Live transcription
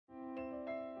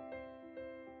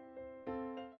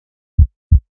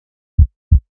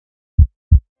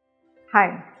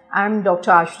Hi, I'm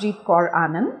Dr. Ashoojit Kaur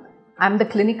Anand. I'm the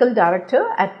Clinical Director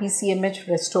at PCMH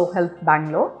Restore Health,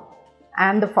 Bangalore,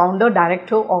 and the Founder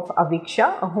Director of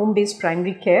Aviksha, a home-based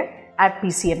primary care at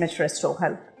PCMH Restore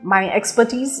Health. My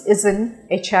expertise is in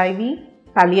HIV,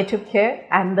 palliative care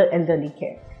and the elderly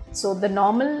care. So the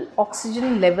normal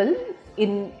oxygen level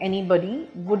in anybody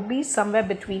would be somewhere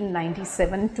between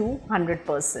 97 to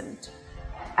 100%.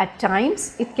 At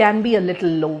times it can be a little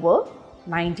lower,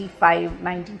 95,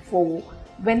 94,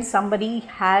 when somebody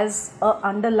has an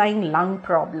underlying lung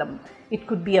problem. It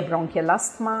could be a bronchial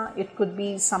asthma, it could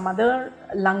be some other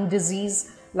lung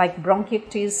disease like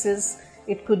bronchiectiasis,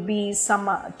 it could be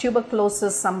some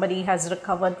tuberculosis somebody has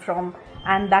recovered from,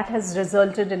 and that has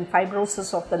resulted in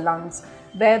fibrosis of the lungs,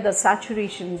 where the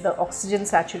saturation, the oxygen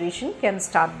saturation can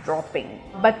start dropping.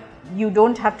 But you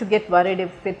don't have to get worried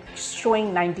if it's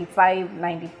showing 95,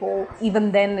 94,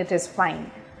 even then it is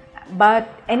fine. But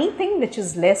anything which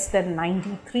is less than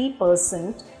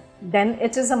 93%, then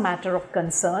it is a matter of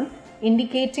concern,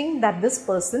 indicating that this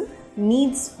person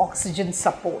needs oxygen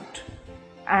support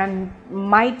and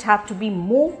might have to be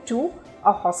moved to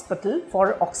a hospital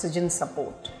for oxygen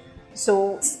support.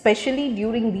 So especially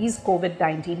during these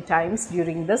COVID-19 times,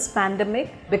 during this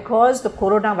pandemic, because the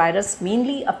coronavirus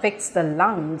mainly affects the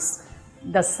lungs,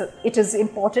 it is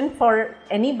important for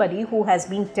anybody who has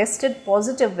been tested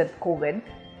positive with COVID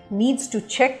needs to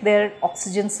check their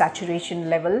oxygen saturation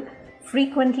level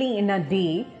frequently in a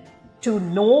day to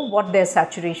know what their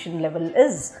saturation level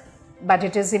is. But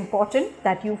it is important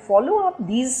that you follow up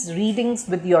these readings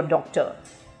with your doctor.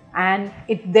 And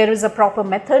there is a proper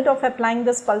method of applying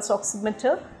this pulse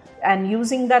oximeter, and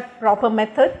using that proper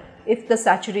method, if the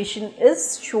saturation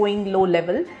is showing low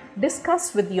level,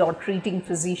 discuss with your treating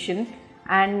physician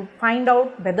and find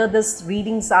out whether these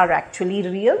readings are actually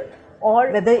real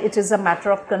or whether it is a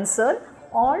matter of concern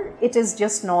or it is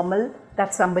just normal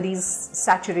that somebody's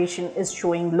saturation is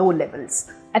showing low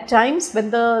levels. At times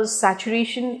when the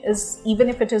saturation is, even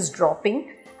if it is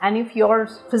dropping, and if your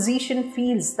physician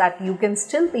feels that you can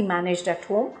still be managed at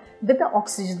home with the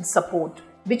oxygen support,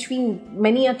 which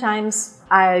many a times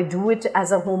I do it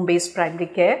as a home-based primary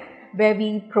care, where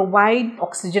we provide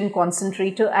oxygen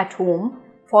concentrator at home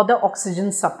for the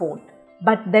oxygen support.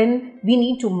 But then we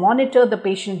need to monitor the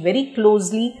patient very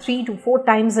closely 3 to 4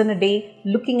 times in a day,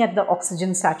 looking at the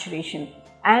oxygen saturation.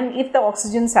 And if the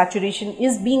oxygen saturation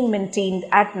is being maintained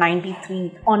at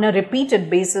 93 on a repeated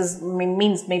basis,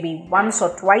 means maybe once or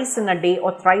twice in a day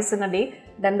or thrice in a day,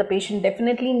 then the patient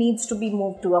definitely needs to be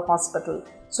moved to a hospital.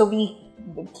 So we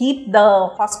keep the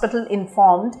hospital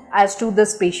informed as to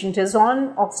this patient is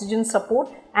on oxygen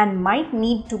support and might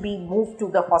need to be moved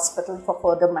to the hospital for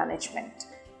further management.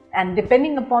 And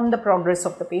depending upon the progress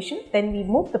of the patient, then we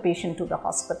move the patient to the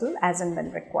hospital as and when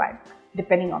required,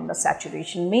 depending on the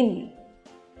saturation mainly.